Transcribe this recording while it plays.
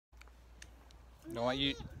Don't want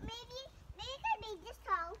you. Maybe it could be this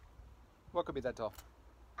tall. What could be that tall?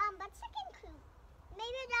 But chicken coop.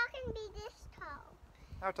 Maybe that can be this tall.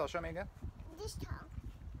 How tall? Show me again. This tall.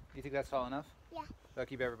 You think that's tall enough? Yeah. That'll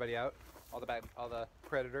keep everybody out. All the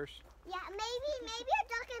predators. Yeah, maybe a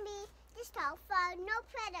dog can be this tall, so no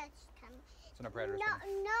predators come. So no predators.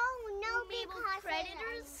 No big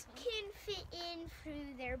predators can fit in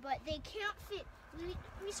through there, but they can't fit.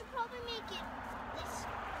 We should probably make it this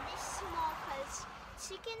small because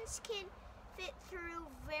chickens can fit through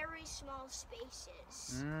very small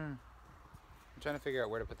spaces. I'm trying to figure out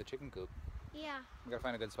where to put the chicken coop. Yeah. We gotta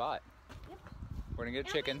find a good spot. Yep. We're gonna get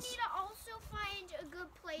And chickens. we need to also find a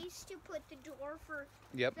good place to put the door for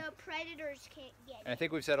Yep. the predators can't get And I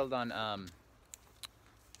think we've settled on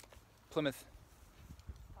Plymouth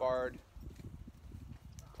barred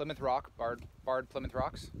Plymouth Rock, barred Plymouth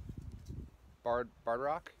Rocks, barred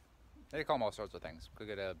rock. They call them all sorts of things. Could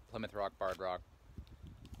get a Plymouth Rock, barred rock.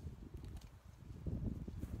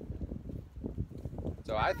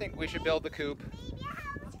 So I think we should build the coop.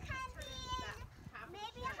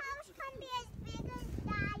 Maybe a house can be as big as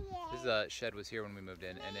that is. This shed was here when we moved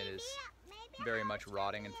in, and it is very much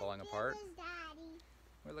rotting and falling apart.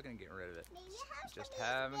 We're looking at getting rid of it. Just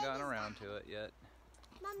haven't gotten around to it yet.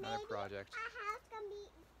 Another project. A house can be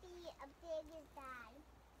as big as Daddy.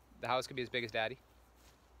 The house could be as big as Daddy.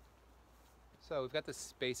 So we've got this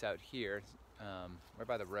space out here, right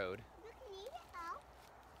by the road,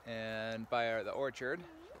 and by the orchard.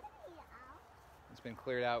 It's been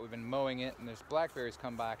cleared out. We've been mowing it, and there's blackberries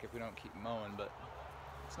come back if we don't keep mowing, but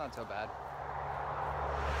it's not so bad.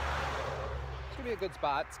 It's gonna be a good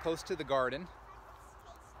spot. It's close to the garden,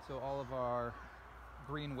 so all of our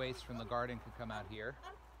green waste from the garden could come out here.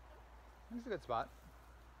 It's a good spot.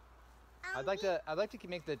 I'd like to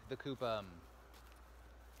make the coop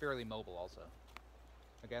fairly mobile also.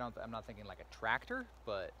 Like I'm not thinking like a tractor,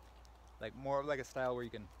 but like more of like a style where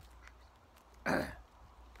you can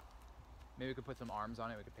maybe we could put some arms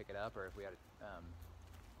on it. We could pick it up, or if we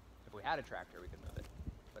had a tractor, we could move it,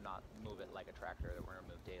 but not move it like a tractor that we're gonna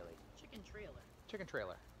move daily. Chicken trailer. Chicken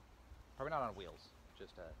trailer. Probably not on wheels.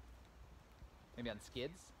 Just maybe on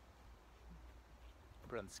skids.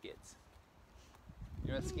 Put it on skids. You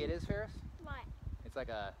know what a skid is, Ferris? What? It's like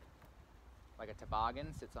a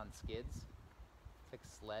toboggan, sits on skids. It's like a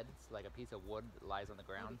sled. It's like a piece of wood that lies on the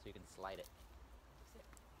ground, so you can slide it.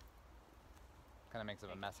 Kind of makes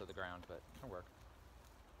a mess of the ground, but it'll work.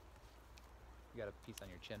 You got a piece on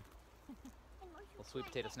your chin. Little sweet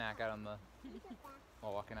potato snack out on the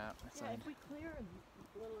while walking out. Yeah, if we clear a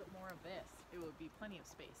little bit more of this, it would be plenty of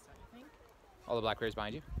space, don't you think? All the blackberries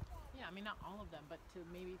behind you? Yeah, I mean not all of them, but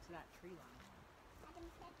maybe to that tree line.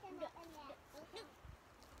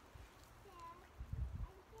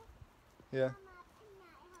 Yeah.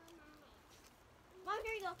 Mom,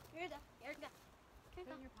 here you go. Here you go. Here you go. Here you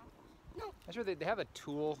go. No. I'm sure they have a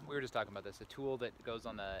tool. We were just talking about this. A tool that goes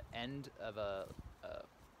on the end of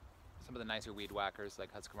some of the nicer weed whackers like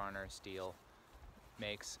Husqvarna or Steel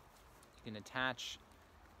makes. You can attach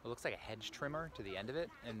what looks like a hedge trimmer to the end of it,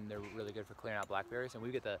 and they're really good for clearing out blackberries. And we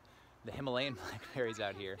get the Himalayan blackberries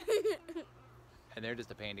out here, and they're just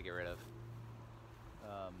a pain to get rid of.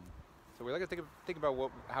 So we're looking to think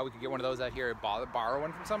about how we could get one of those out here, borrow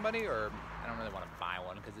one from somebody, or I don't really want to buy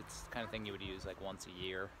one because it's the kind of thing you would use like once a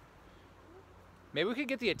year. Maybe we could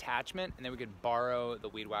get the attachment and then we could borrow the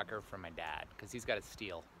weed whacker from my dad because he's got a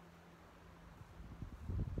Steel.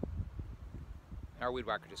 Our weed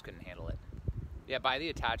whacker just couldn't handle it. Yeah, buy the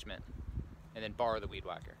attachment and then borrow the weed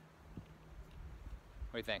whacker.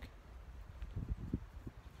 What do you think?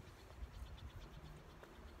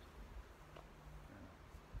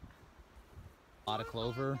 A lot of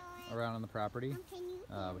clover around on the property,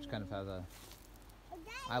 which kind of has a,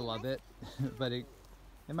 I love it, but it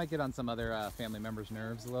might get on some other family members'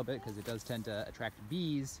 nerves a little bit because it does tend to attract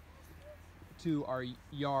bees to our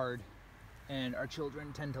yard, and our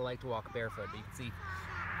children tend to like to walk barefoot. But you can see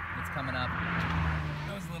it's coming up.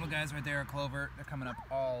 Those little guys right there are clover. They're coming up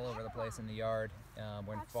all over the place in the yard.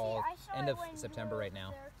 We're in fall, end of September right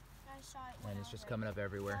now, and it's just coming up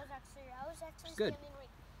everywhere. I was actually good. standing right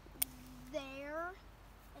there,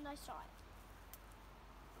 and I saw it.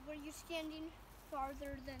 Were you standing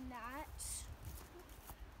farther than that?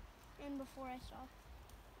 And before I saw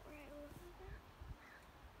where I was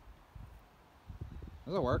at.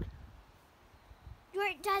 Does it work?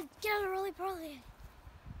 Wait, Dad, get on a roly-poly.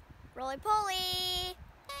 Roly-poly!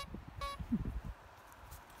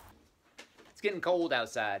 It's getting cold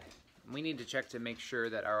outside. We need to check to make sure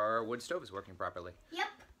that our wood stove is working properly. Yep.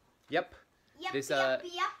 Yep. Yep, This, yep.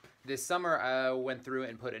 This summer I went through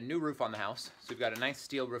and put a new roof on the house. So we've got a nice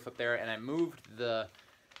steel roof up there, and I removed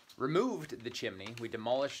the chimney. We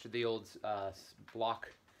demolished the old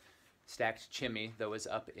block stacked chimney that was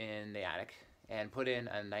up in the attic and put in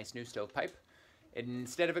a nice new stovepipe. And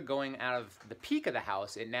instead of it going out of the peak of the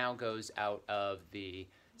house, it now goes out of the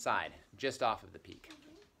side, just off of the peak.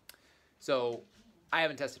 So I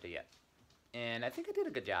haven't tested it yet, and I think I did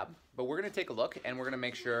a good job, but we're gonna take a look and we're gonna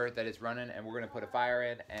make sure that it's running, and we're gonna put a fire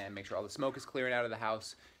in and make sure all the smoke is clearing out of the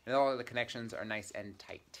house and all of the connections are nice and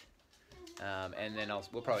tight. And then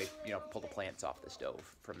we'll probably, pull the plants off the stove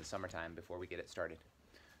from the summertime before we get it started.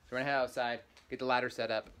 So we're gonna head outside, get the ladder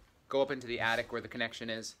set up, go up into the attic where the connection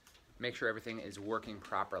is, make sure everything is working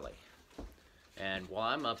properly. And while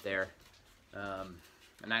I'm up there,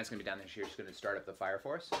 Anaya's gonna be down there. She's gonna start up the fire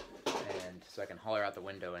for us, and so I can holler out the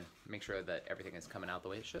window and make sure that everything is coming out the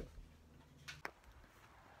way it should.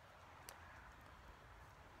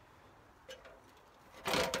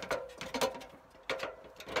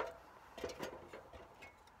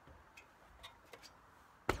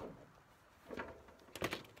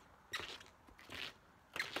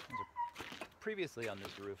 Previously on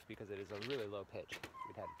this roof, because it is a really low pitch,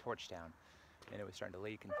 we'd had a torch down and it was starting to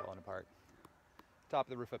leak and falling apart. Top of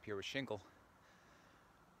the roof up here was shingle,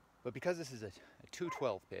 but because this is a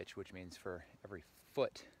 212 pitch, which means for every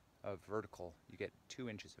foot of vertical you get 2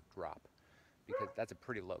 inches of drop, because that's a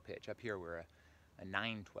pretty low pitch. Up here we're a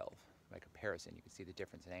 912. By comparison, you can see the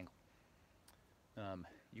difference in angle.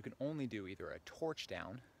 You can only do either a torch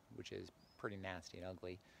down, which is pretty nasty and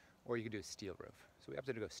ugly, or you can do a steel roof. So we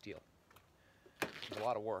opted to go steel. It's a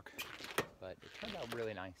lot of work, but it turned out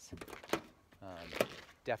really nice.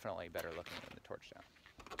 Definitely better looking than the torch down.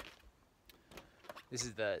 This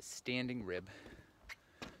is the standing rib.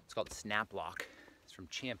 It's called Snap Lock. It's from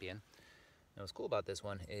Champion. And what's cool about this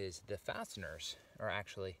one is the fasteners are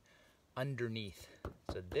actually underneath.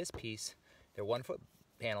 So this piece, they're 1 foot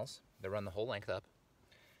panels. They run the whole length up.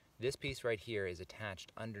 This piece right here is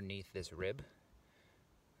attached underneath this rib.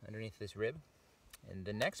 And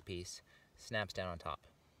the next piece snaps down on top.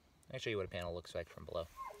 I'll show you what a panel looks like from below.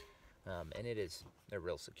 And they're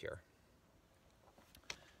real secure.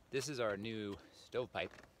 This is our new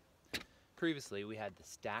stovepipe. Previously we had the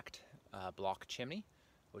stacked block chimney,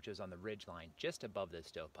 which was on the ridge line just above the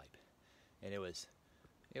stovepipe. And it was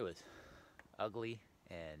ugly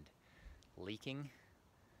and leaking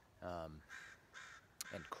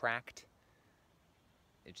and cracked.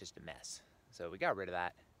 It's just a mess. So we got rid of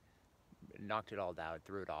that, knocked it all down,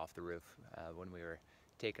 threw it off the roof when we were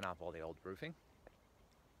taking off all the old roofing.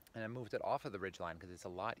 And I moved it off of the ridge line because it's a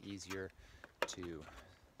lot easier to,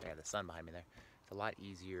 the sun behind me there, it's a lot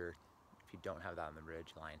easier if you don't have that on the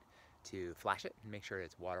ridge line to flash it and make sure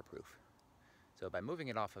it's waterproof. So by moving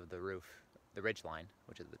it off of the roof, the ridge line,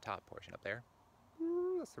 which is the top portion up there,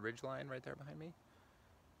 that's the ridge line right there behind me.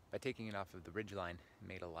 By taking it off of the ridge line, it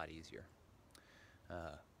made it a lot easier.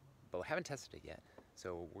 But we haven't tested it yet.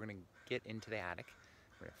 So we're gonna get into the attic,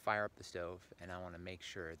 we're gonna fire up the stove, and I wanna make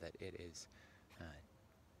sure that it is,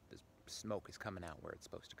 the smoke is coming out where it's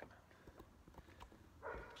supposed to come out.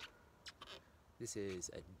 This is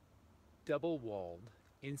a double-walled,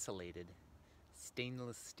 insulated,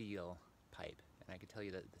 stainless steel pipe. And I can tell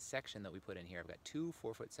you that the section that we put in here, I've got 2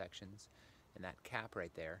 4-foot sections, and that cap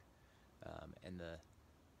right there, and the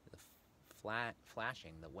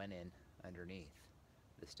flashing that went in underneath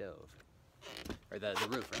the stove. Or the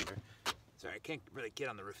roof, rather. Sorry, I can't really get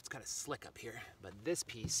on the roof. It's kind of slick up here. But this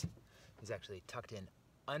piece is actually tucked in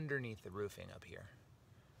underneath the roofing up here,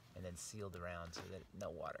 and then sealed around so that no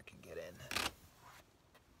water can get in.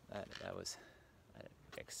 That was an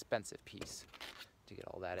expensive piece to get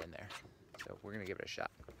all that in there. So we're gonna give it a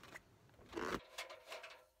shot.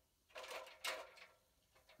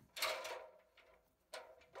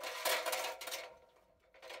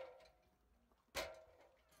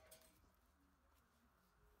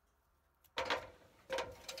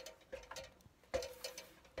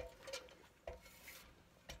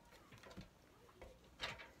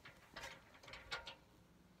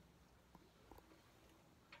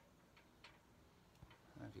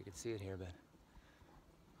 I don't know if you can see it here, but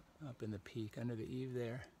up in the peak under the eave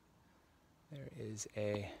there is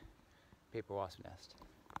a paper wasp nest.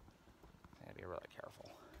 I gotta be really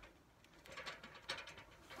careful.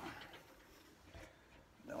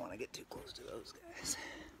 Don't want to get too close to those guys.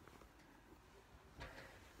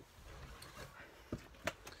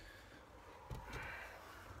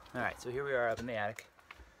 Alright, so here we are up in the attic.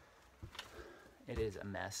 It is a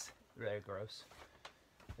mess, very gross.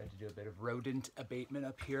 I had to do a bit of rodent abatement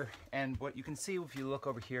up here. And what you can see if you look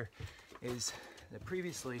over here is that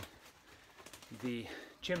previously the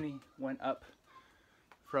chimney went up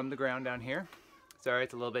from the ground down here. Sorry,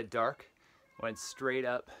 it's a little bit dark. Went straight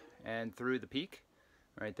up and through the peak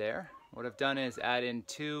right there. What I've done is add in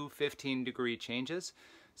two 15-degree changes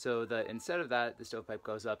so that instead of that, the stovepipe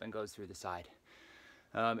goes up and goes through the side.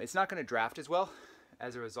 It's not going to draft as well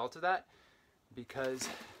as a result of that because,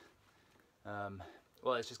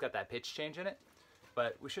 well, it's just got that pitch change in it,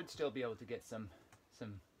 but we should still be able to get some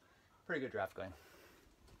pretty good draft going.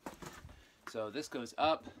 So this goes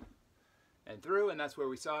up and through, and that's where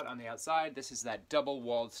we saw it on the outside. This is that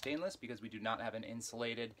double-walled stainless because we do not have an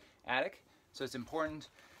insulated attic. So it's important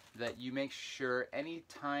that you make sure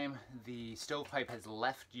anytime the stovepipe has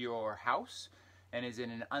left your house and is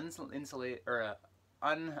in an uninsulated or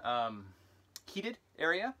unheated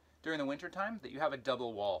area during the winter time, that you have a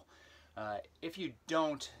double wall. If you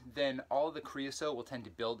don't, then all the creosote will tend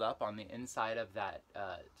to build up on the inside of that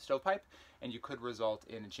stovepipe, and you could result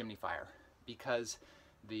in a chimney fire because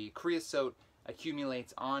the creosote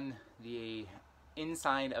accumulates on the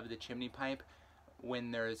inside of the chimney pipe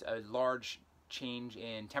when there's a large change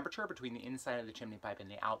in temperature between the inside of the chimney pipe and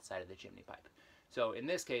the outside of the chimney pipe. So in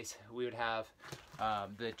this case, we would have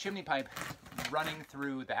the chimney pipe running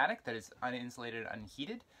through the attic that is uninsulated,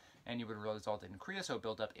 unheated, and you would result in creosote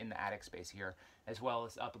buildup in the attic space here, as well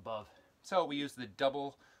as up above. So we use the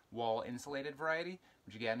double wall insulated variety,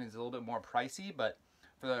 which again is a little bit more pricey, but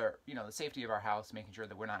for the, the safety of our house, making sure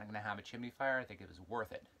that we're not going to have a chimney fire, I think it was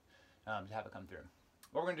worth it to have it come through.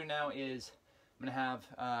 What we're going to do now is I'm going to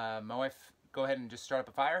have my wife go ahead and just start up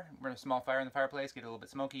a fire. We're going to have a small fire in the fireplace, get it a little bit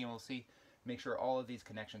smoky, and we'll see, make sure all of these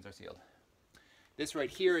connections are sealed. This right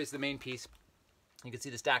here is the main piece. You can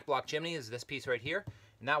see the stack block chimney is this piece right here,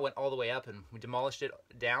 and that went all the way up, and we demolished it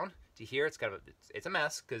down to here. It's kind of it's a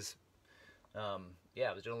mess because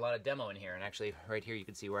yeah, I was doing a lot of demo in here, and actually right here you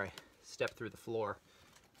can see where I stepped through the floor.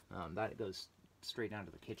 That goes straight down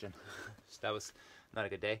to the kitchen. So that was not a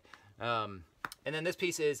good day. And then this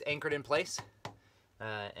piece is anchored in place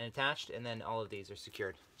and attached, and then all of these are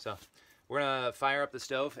secured. So we're gonna fire up the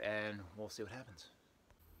stove and we'll see what happens.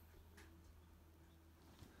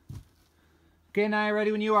 Okay, Naya,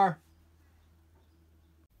 ready when you are.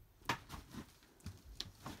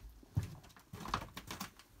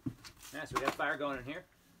 Yeah, so we got fire going in here,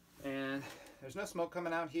 and there's no smoke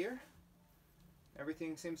coming out here.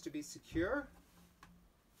 Everything seems to be secure.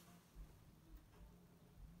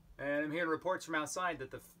 And I'm hearing reports from outside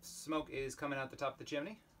that the smoke is coming out the top of the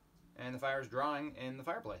chimney and the fire is drawing in the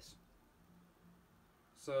fireplace.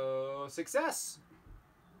 So, success!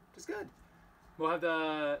 Which is good. We'll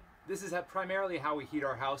have this is primarily how we heat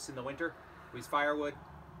our house in the winter. We use firewood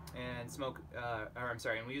and smoke,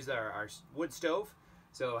 and we use our wood stove.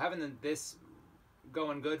 So having this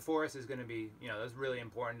going good for us is going to be, that's really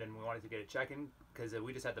important, and we wanted to get it checking because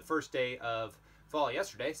we just had the first day of fall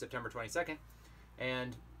yesterday, September 22nd,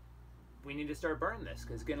 and we need to start burning this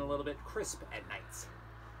because it's getting a little bit crisp at nights.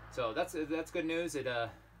 So that's good news. It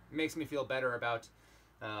makes me feel better about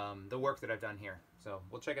the work that I've done here. So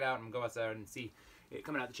we'll check it out and go outside and see it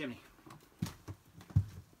coming out the chimney.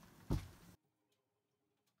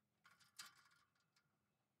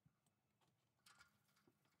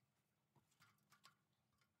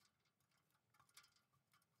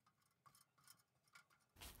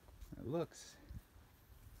 It looks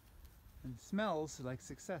and smells like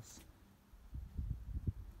success.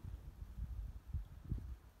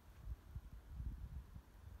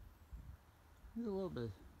 There's a little bit.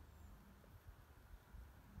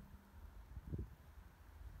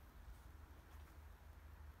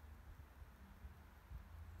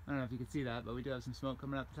 I don't know if you can see that, but we do have some smoke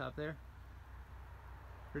coming up the top there.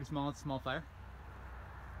 Pretty small, it's a small fire.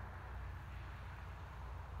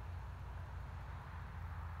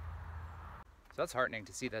 So that's heartening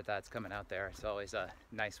to see that that's coming out there. It's always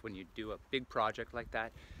nice when you do a big project like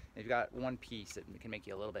that. You've got one piece that can make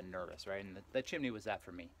you a little bit nervous, right? And the chimney was that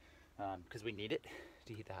for me because we need it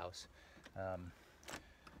to heat the house.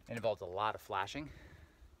 It involves a lot of flashing.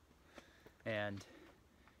 And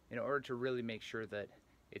in order to really make sure that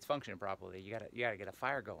it's functioning properly, you gotta get a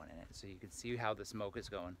fire going in it so you can see how the smoke is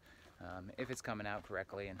going, if it's coming out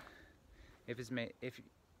correctly, and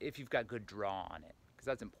if you've got good draw on it, because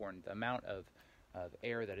that's important. The amount of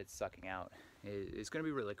air that it's sucking out is going to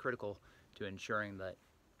be really critical to ensuring that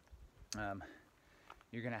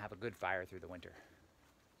you're going to have a good fire through the winter.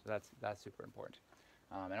 So that's super important.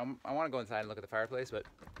 And I want to go inside and look at the fireplace, but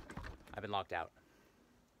I've been locked out.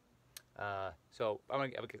 So I'm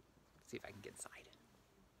gonna see if I can get inside.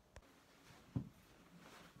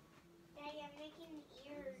 Daddy, I'm making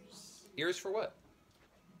ears. Ears for what?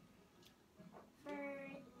 For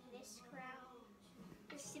this crown.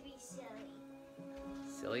 Just to be silly.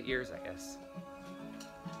 Silly ears, I guess.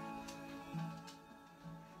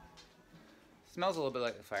 Smells a little bit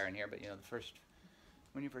like a fire in here, but you know,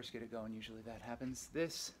 when you first get it going, usually that happens.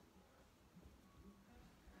 This.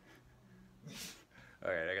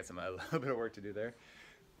 All right, I got a little bit of work to do there.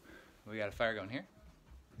 We got a fire going here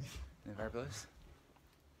in the fireplace.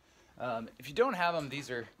 If you don't have them,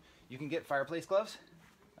 you can get fireplace gloves.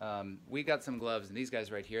 We got some gloves, and these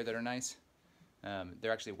guys right here that are nice.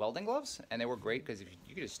 They're actually welding gloves, and they work great because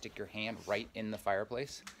you can just stick your hand right in the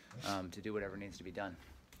fireplace to do whatever needs to be done.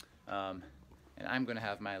 And I'm gonna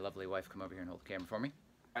have my lovely wife come over here and hold the camera for me.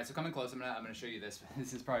 All right, so coming close, I'm gonna show you this.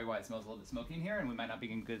 This is probably why it smells a little bit smoky in here, and we might not be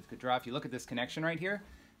getting good draw. If you look at this connection right here,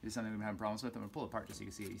 this is something we've been having problems with. I'm gonna pull it apart just so you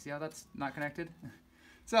can see it. You see how that's not connected?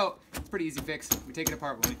 So it's pretty easy fix. We take it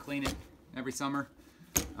apart when we clean it every summer.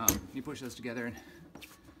 You push those together, and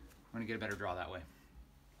we're gonna get a better draw that way.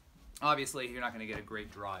 Obviously, you're not gonna get a great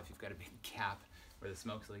draw if you've got a big gap where the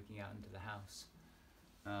smoke's leaking out into the house.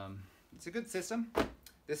 It's a good system.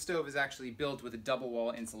 This stove is actually built with a double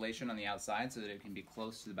wall insulation on the outside so that it can be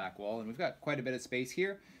close to the back wall. And we've got quite a bit of space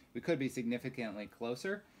here. We could be significantly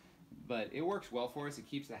closer, but it works well for us. It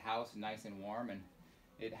keeps the house nice and warm, and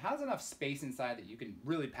it has enough space inside that you can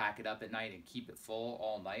really pack it up at night and keep it full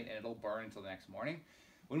all night, and it'll burn until the next morning.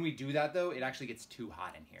 When we do that, though, it actually gets too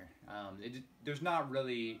hot in here. There's not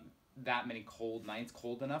really that many cold nights,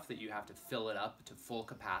 cold enough that you have to fill it up to full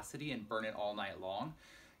capacity and burn it all night long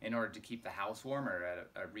in order to keep the house warm or at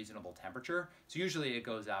a reasonable temperature. So usually it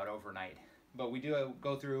goes out overnight. But we do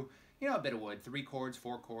go through, you know, a bit of wood, 3 cords,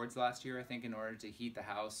 4 cords last year, I think, in order to heat the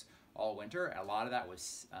house all winter. A lot of that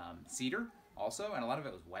was cedar also, and a lot of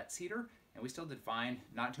it was wet cedar, and we still did fine.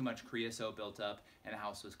 Not too much creosote built up, and the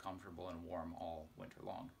house was comfortable and warm all winter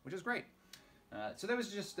long, which is great. So that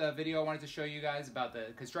was just a video I wanted to show you guys about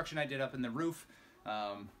the construction I did up in the roof,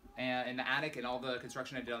 and in the attic, and all the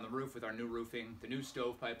construction I did on the roof with our new roofing, the new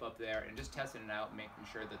stovepipe up there, and just testing it out and making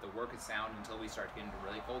sure that the work is sound until we start getting into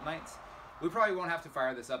really cold nights. We probably won't have to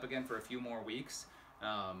fire this up again for a few more weeks.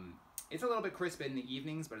 It's a little bit crisp in the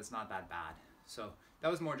evenings, but it's not that bad. So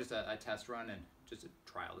that was more just a test run and just a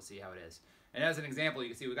trial to see how it is. And as an example, you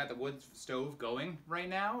can see we got the wood stove going right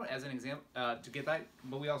now as an example to get that,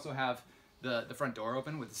 but we also have the front door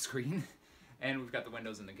open with the screen, and we've got the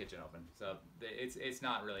windows in the kitchen open. So it's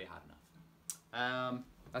not really hot enough.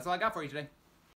 That's all I got for you today.